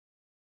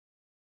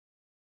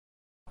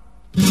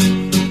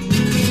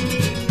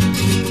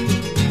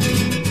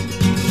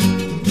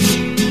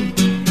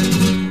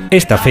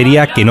Esta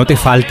feria que no te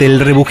falte el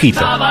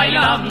rebujito.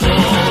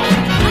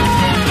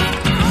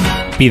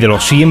 Pídelo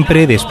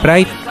siempre de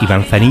Sprite y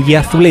manzanilla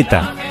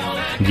azuleta.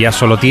 Ya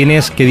solo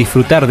tienes que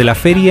disfrutar de la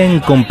feria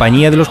en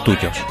compañía de los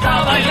tuyos.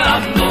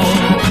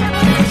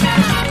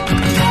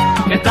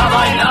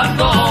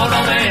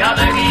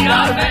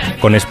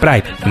 Con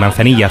Sprite y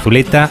manzanilla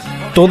azuleta,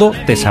 todo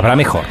te sabrá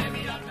mejor.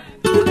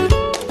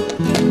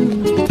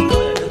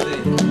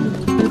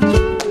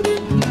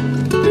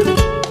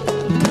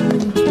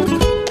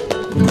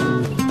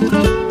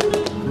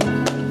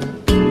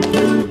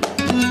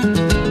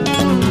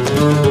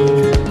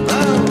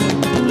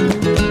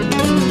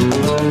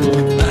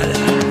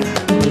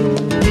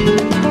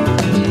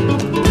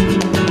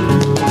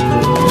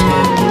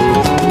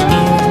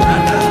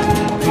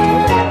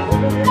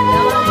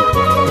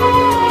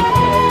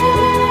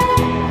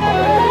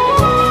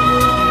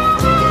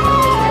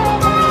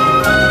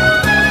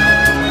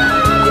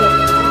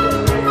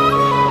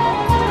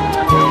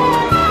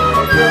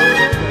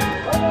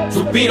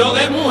 Suspiro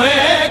de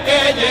mujer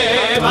que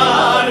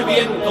lleva el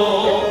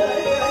viento,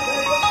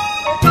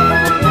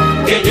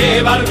 que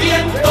lleva el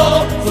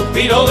viento.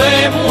 Suspiro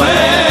de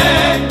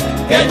mujer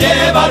que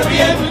lleva el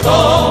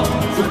viento,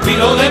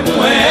 suspiro de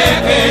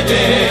mujer que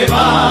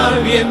lleva el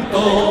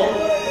viento,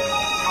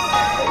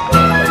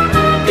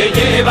 que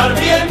lleva el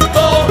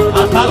viento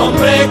hasta el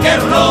hombre que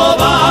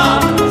roba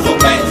su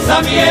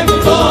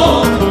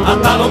pensamiento,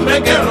 hasta el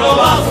hombre que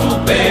roba su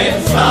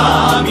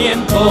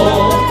pensamiento.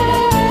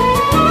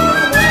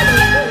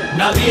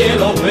 Nadie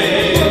lo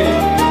ve,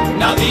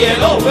 nadie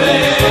lo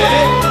ve,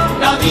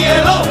 nadie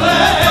lo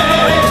ve,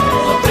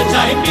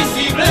 sospecha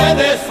invisible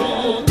de su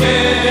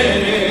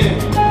querer.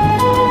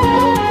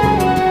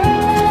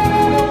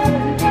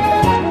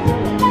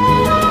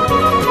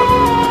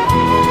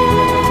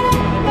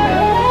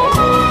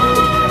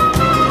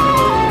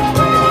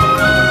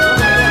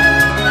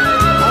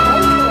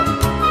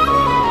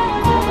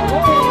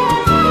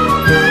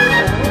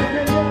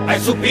 Hay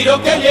suspiros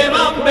que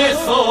llevan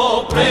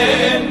besos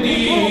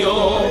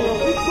prendidos,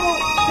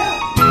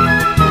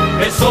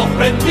 besos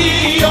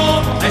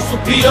prendidos. Hay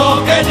suspiros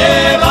que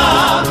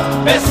llevan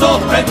besos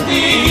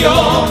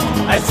prendidos,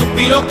 hay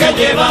suspiros que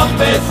llevan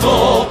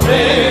besos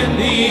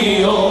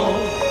prendidos,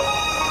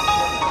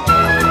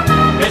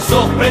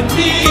 besos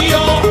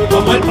prendidos.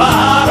 Como el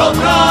pájaro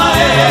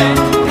trae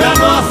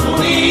grano a su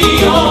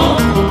nido,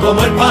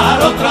 como el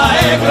pájaro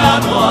trae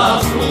grano a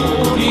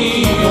su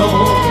nido.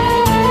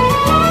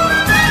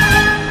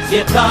 Si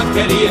estás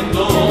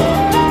queriendo,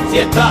 si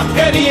estás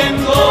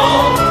queriendo,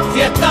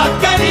 si estás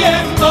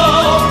queriendo,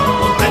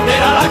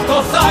 comprenderás las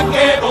cosas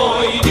que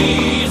voy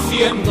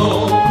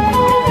diciendo.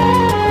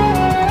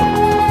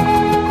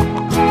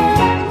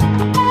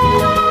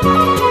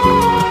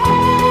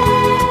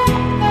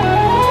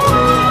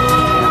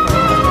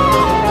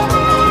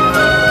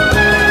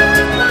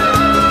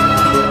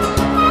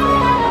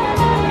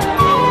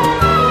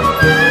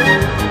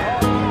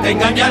 Te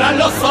engañarán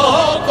los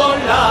ojos con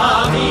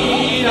la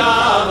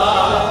mirada,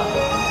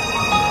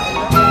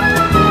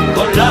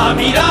 con la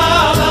mirada.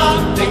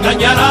 Te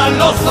engañarán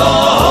los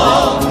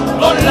ojos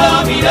con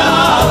la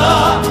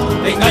mirada,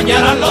 te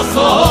engañarán los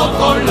ojos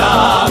con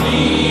la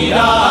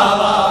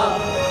mirada,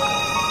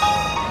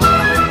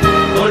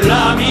 con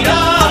la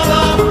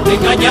mirada. Te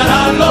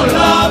engañarán los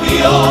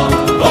labios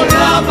con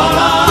la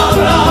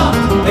palabra,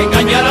 te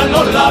engañarán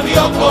los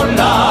labios con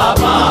la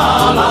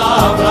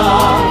palabra.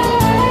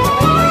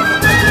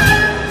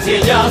 Si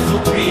ella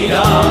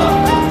suspira,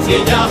 si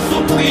ella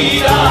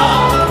suspira,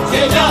 si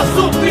ella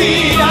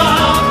suspira,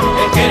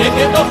 el querer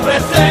que te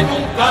ofrece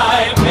nunca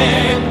es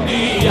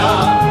mentira.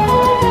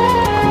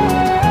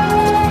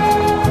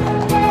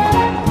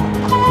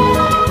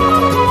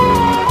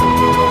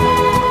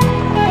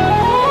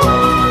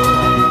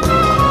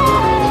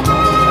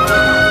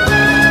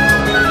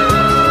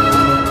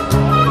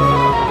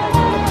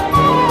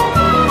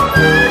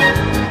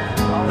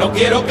 No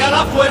quiero que a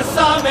la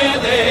fuerza me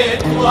dé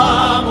tu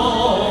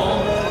amor,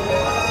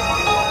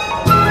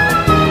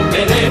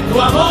 me dé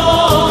tu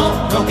amor.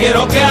 No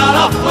quiero que a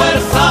la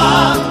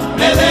fuerza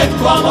me dé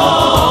tu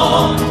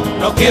amor,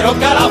 no quiero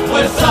que a la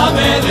fuerza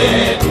me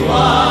dé tu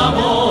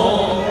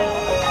amor,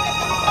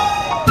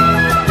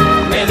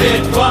 me dé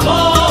tu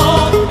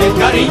amor. El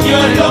cariño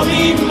es lo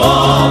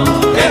mismo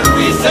que el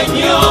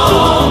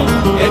ruiseñor,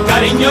 el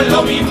cariño es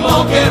lo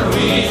mismo que el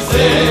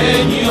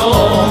ruiseñor.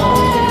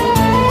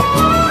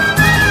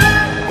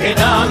 Que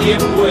nadie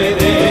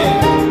puede,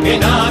 que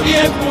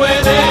nadie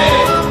puede,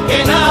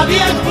 que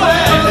nadie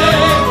puede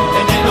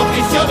tenerlo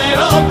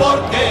prisionero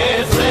porque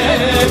se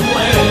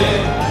muere.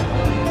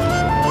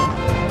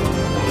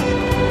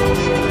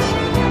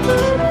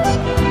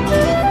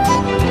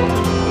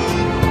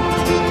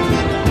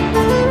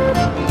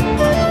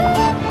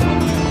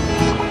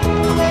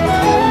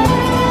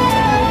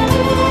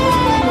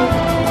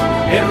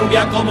 Es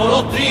rubia como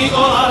los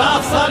trigos a la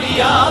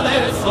salida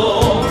del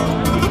sol,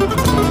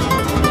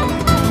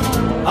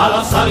 a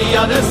la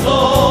salida del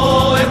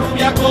sol. Es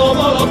rubia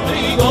como los los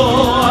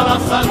trigos a la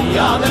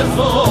salida del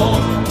sol,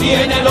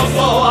 tiene los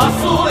ojos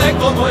azules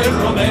como el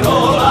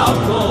romero la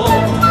flor.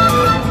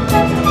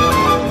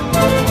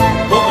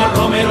 Como el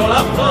romero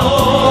la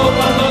flor,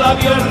 cuando la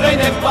vio el rey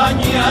de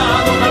España,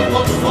 don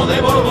Alfonso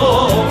de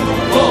Borbón,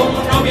 con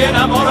un novio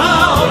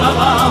enamorado la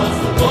daba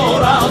su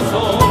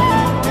corazón.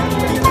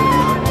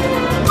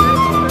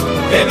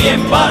 Qué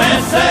bien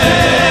parece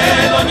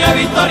doña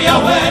Victoria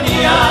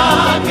Eugenia,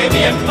 qué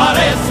bien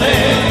parece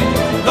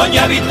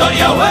doña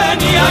Victoria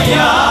Eugenia y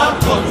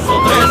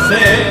Alfonso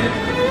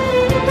XIII.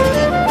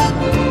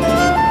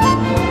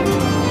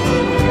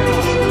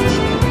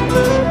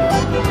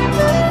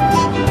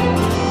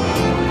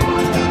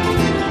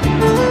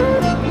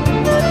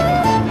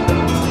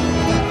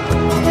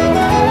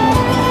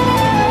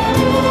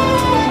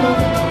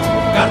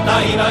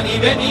 Cartas iban y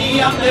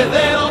venían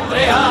desde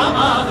Londres a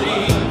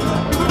Madrid.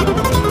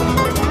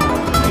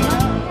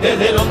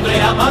 Desde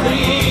Londres a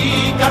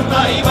Madrid,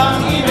 cartas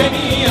iban y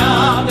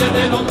venían,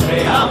 desde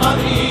Londres a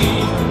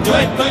Madrid. Yo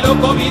estoy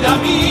loco, vida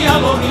mía,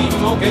 lo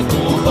mismo que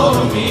tú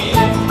por mí.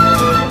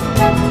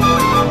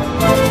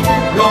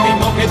 Lo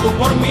mismo que tú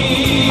por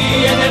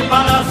mí, en el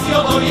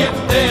Palacio de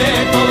Oriente,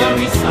 todo el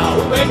risa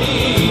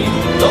juvenil.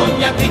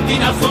 Doña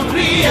Cristina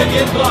sonríe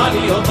viendo al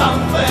hijo tan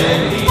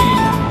feliz.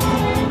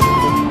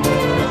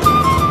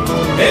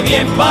 Qué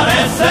bien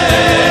parece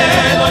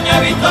doña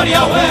Victoria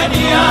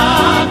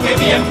Eugenia, qué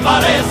bien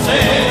parece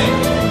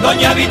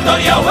doña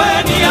Victoria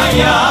Eugenia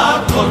y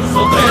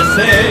Alfonso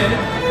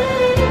XIII.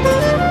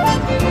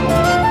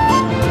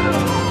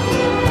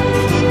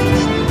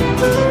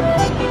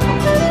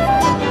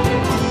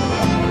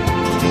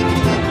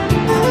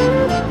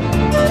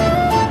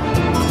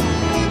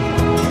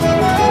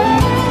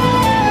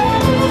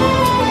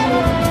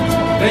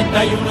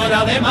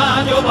 Era de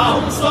mayo, va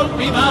un sol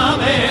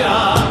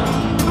primavera.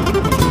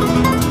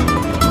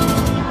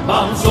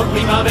 Va un sol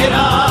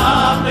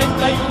primavera,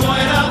 31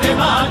 era de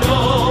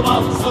mayo, va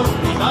un sol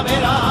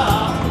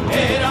primavera,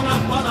 era una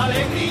cuanta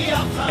alegría.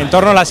 En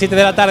torno a las 7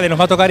 de la tarde nos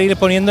va a tocar ir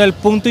poniendo el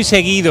punto y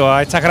seguido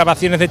a estas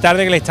grabaciones de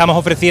tarde que le estamos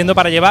ofreciendo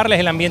para llevarles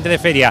el ambiente de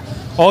feria.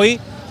 Hoy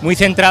muy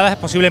centradas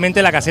posiblemente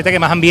en la caseta que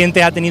más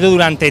ambiente ha tenido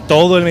durante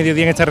todo el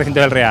mediodía en este recinto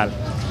del Real.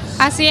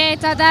 Así es,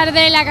 esta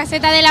tarde la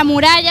caseta de la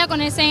muralla,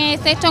 con ese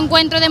sexto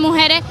encuentro de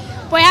mujeres,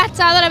 pues ha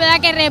estado la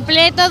verdad que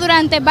repleto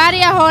durante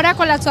varias horas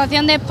con la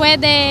actuación después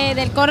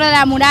del coro de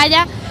la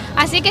muralla.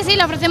 Así que sí,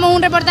 le ofrecemos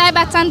un reportaje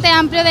bastante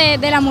amplio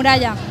de la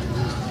muralla.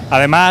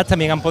 Además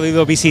también han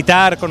podido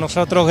visitar con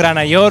nosotros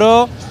Grana y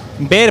Oro,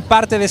 ver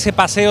parte de ese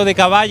paseo de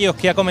caballos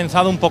que ha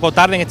comenzado un poco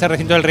tarde en este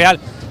recinto del Real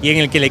y en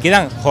el que le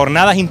quedan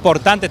jornadas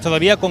importantes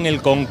todavía con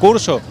el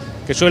concurso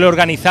que suele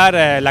organizar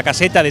la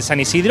caseta de San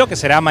Isidro, que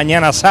será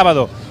mañana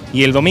sábado,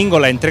 y el domingo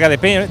la entrega de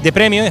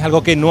premios, es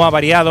algo que no ha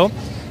variado,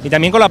 y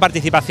también con la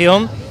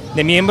participación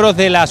de miembros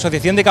de la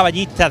Asociación de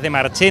Caballistas de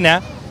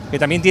Marchena, que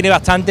también tiene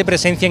bastante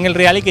presencia en el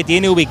Real y que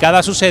tiene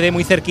ubicada su sede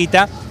muy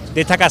cerquita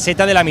de esta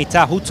caseta de la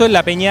amistad, justo en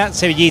la Peña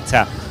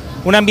Sevillista.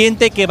 Un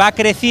ambiente que va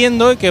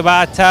creciendo y que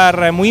va a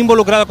estar muy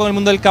involucrado con el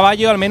mundo del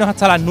caballo, al menos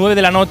hasta las 9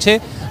 de la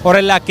noche, hora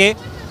en la que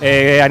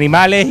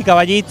animales y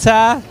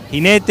caballistas,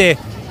 jinetes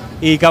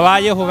y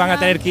caballos pues van a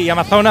tener que ir,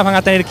 amazonas van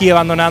a tener que ir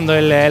abandonando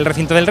el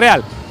recinto del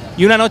Real.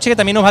 Y una noche que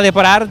también nos va a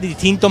deparar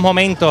distintos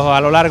momentos a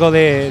lo largo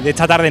de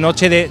esta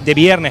tarde-noche de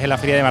viernes en la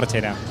Feria de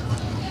Marchena.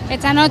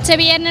 Esta noche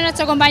viernes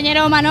nuestro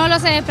compañero Manolo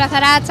se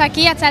desplazará hasta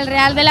aquí, hasta el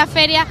Real de la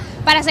Feria,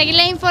 para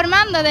seguirles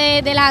informando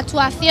de las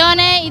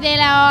actuaciones y de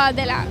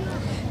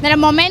los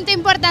momentos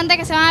importantes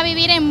que se van a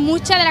vivir en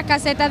muchas de las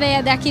casetas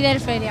de aquí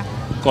del Feria.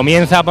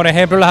 Comienza, por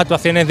ejemplo, las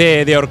actuaciones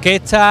de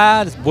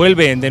orquesta,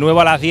 vuelven de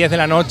nuevo a las 10 de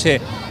la noche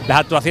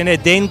las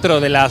actuaciones dentro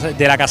de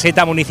la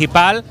caseta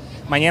municipal.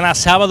 Mañana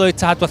sábado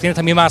estas actuaciones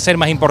también van a ser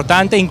más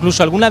importantes,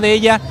 incluso alguna de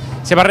ellas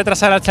se va a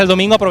retrasar hasta el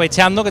domingo,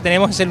 aprovechando que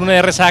tenemos ese lunes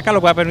de resaca, lo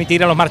que va a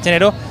permitir a los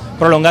marcheneros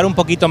prolongar un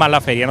poquito más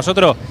la feria.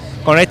 Nosotros,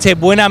 con este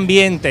buen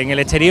ambiente en el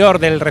exterior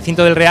del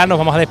recinto del Real, nos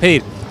vamos a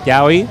despedir.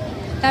 Ya hoy...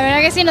 La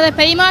verdad que sí, nos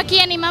despedimos aquí,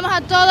 animamos a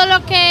todos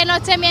los que nos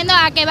estén viendo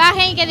a que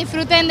bajen y que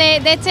disfruten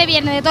de este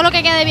viernes, de todo lo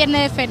que queda de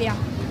viernes de feria.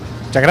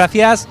 Muchas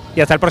gracias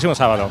y hasta el próximo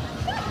sábado.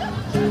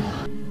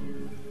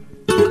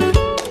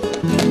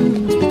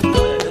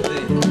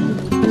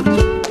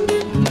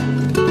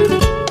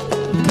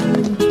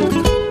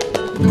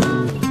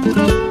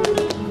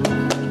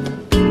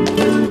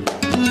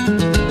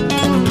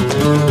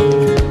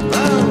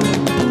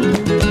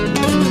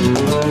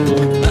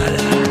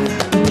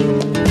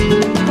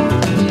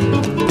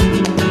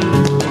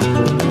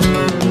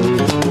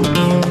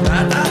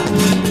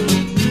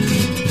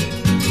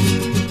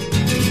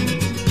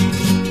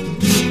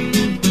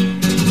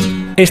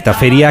 Esta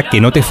feria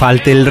que no te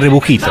falte el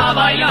rebujito.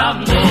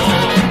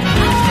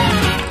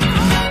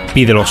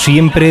 Pídelo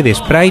siempre de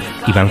Sprite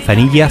y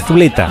manzanilla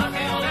azuleta.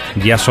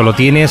 Ya solo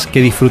tienes que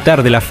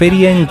disfrutar de la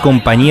feria en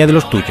compañía de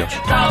los tuyos.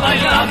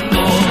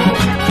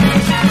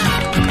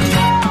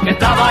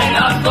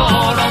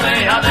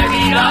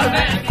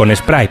 Con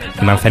Sprite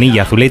y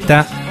manzanilla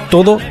azuleta,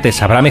 todo te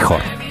sabrá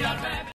mejor.